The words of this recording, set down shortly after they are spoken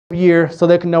year so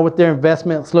they can know what their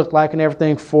investments look like and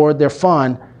everything for their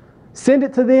fund. Send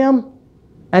it to them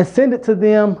and send it to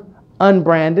them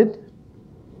unbranded.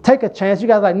 Take a chance. You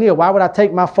guys are like, Neal, why would I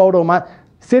take my photo?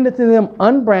 Send it to them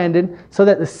unbranded so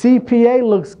that the CPA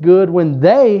looks good when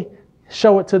they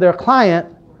show it to their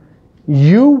client. The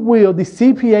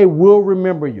CPA will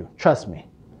remember you. Trust me.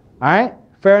 All right?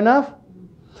 Fair enough?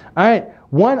 All right.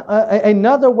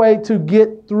 Another way to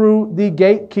get through the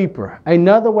gatekeeper.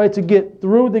 Another way to get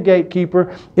through the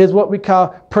gatekeeper is what we call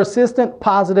persistent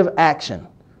positive action.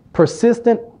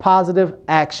 Persistent positive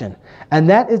action. And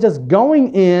that is just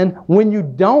going in when you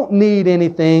don't need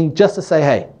anything just to say,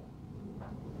 hey,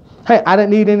 I didn't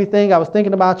need anything. I was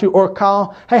thinking about you. Or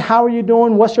call, hey, how are you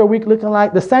doing? What's your week looking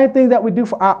like? The same thing that we do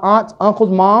for our aunts, uncles,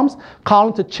 moms,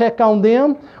 calling to check on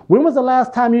them. When was the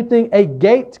last time you think a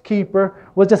gatekeeper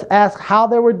was just asked how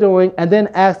they were doing and then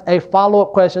asked a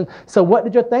follow-up question? So what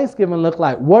did your Thanksgiving look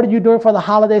like? What are you doing for the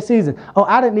holiday season? Oh,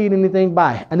 I didn't need anything,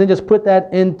 bye. And then just put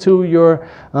that into your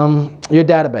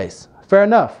database. Fair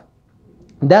enough.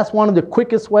 That's one of the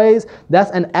quickest ways.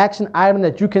 That's an action item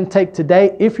that you can take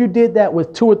today. If you did that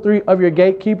with 2 or 3 of your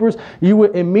gatekeepers, you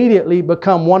would immediately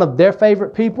become one of their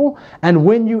favorite people. And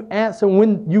when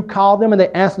you call them and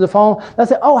they answer the phone, they'll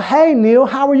say, oh, hey, Neal,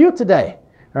 how are you today?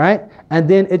 All right? And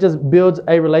then it just builds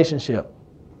a relationship.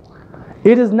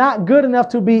 It is not good enough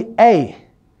to be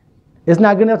It's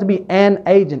not good enough to be an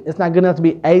agent. It's not good enough to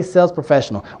be a sales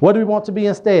professional. What do we want to be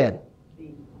instead?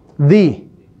 The.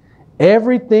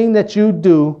 Everything that you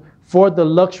do for the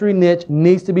luxury niche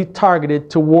needs to be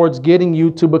targeted towards getting you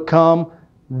to become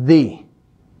the.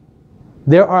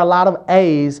 There are a lot of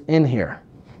A's in here.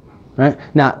 Right?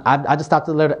 Now, I just stopped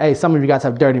at the letter A. Some of you guys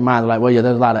have dirty minds. Like, well, yeah,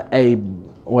 there's a lot of A,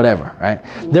 whatever. Right?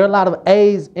 There are a lot of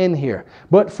A's in here.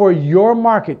 But for your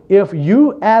market, if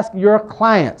you ask your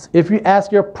clients, if you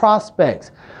ask your prospects,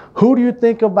 who do you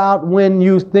think about when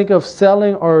you think of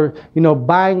selling or,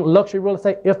 buying luxury real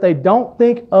estate? If they don't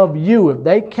think of you, if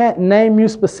they can't name you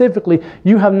specifically,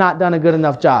 you have not done a good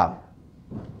enough job.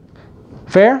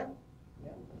 Fair?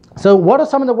 So what are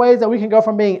some of the ways that we can go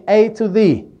from being A to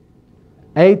the?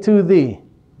 A to the.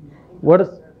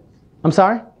 I'm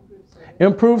sorry?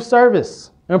 Improve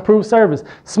service. Improve service.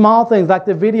 Small things like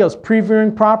the videos,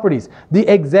 previewing properties, the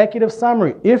executive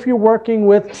summary. If you're working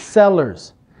with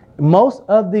sellers, most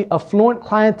of the affluent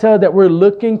clientele that we're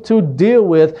looking to deal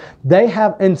with, they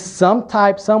have in some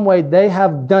way, they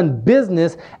have done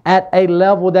business at a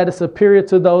level that is superior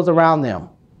to those around them,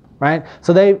 right?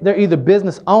 So they're either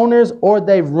business owners or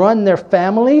they've run their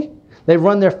family. They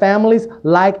run their families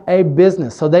like a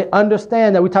business. So they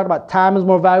understand that we talk about time is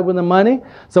more valuable than money.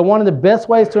 So one of the best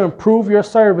ways to improve your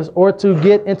service or to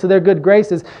get into their good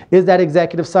graces is that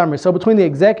executive summary. So between the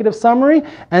executive summary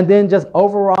and then just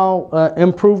overall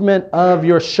improvement of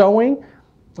your showing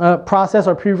process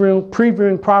or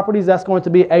previewing properties, that's going to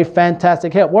be a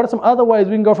fantastic help. What are some other ways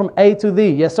we can go from A to the?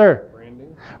 Yes, sir.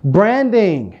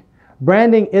 Branding.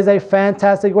 Branding is a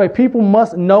fantastic way. People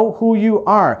must know who you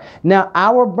are. Now,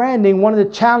 our branding, one of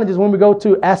the challenges when we go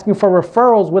to asking for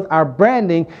referrals with our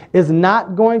branding is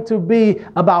not going to be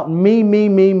about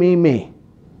me.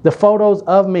 The photos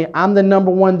of me. I'm the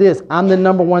number one this. I'm the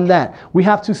number one that. We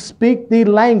have to speak the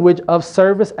language of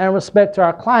service and respect to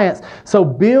our clients. So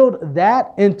build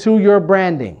that into your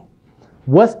branding.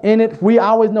 What's in it? We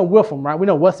always know with them, right? We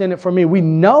know what's in it for me. We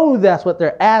know that's what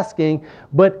they're asking,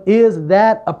 but is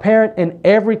that apparent in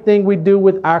everything we do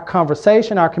with our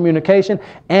conversation, our communication,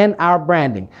 and our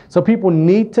branding? So people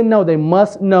need to know, they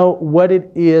must know what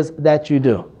it is that you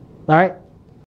do. All right?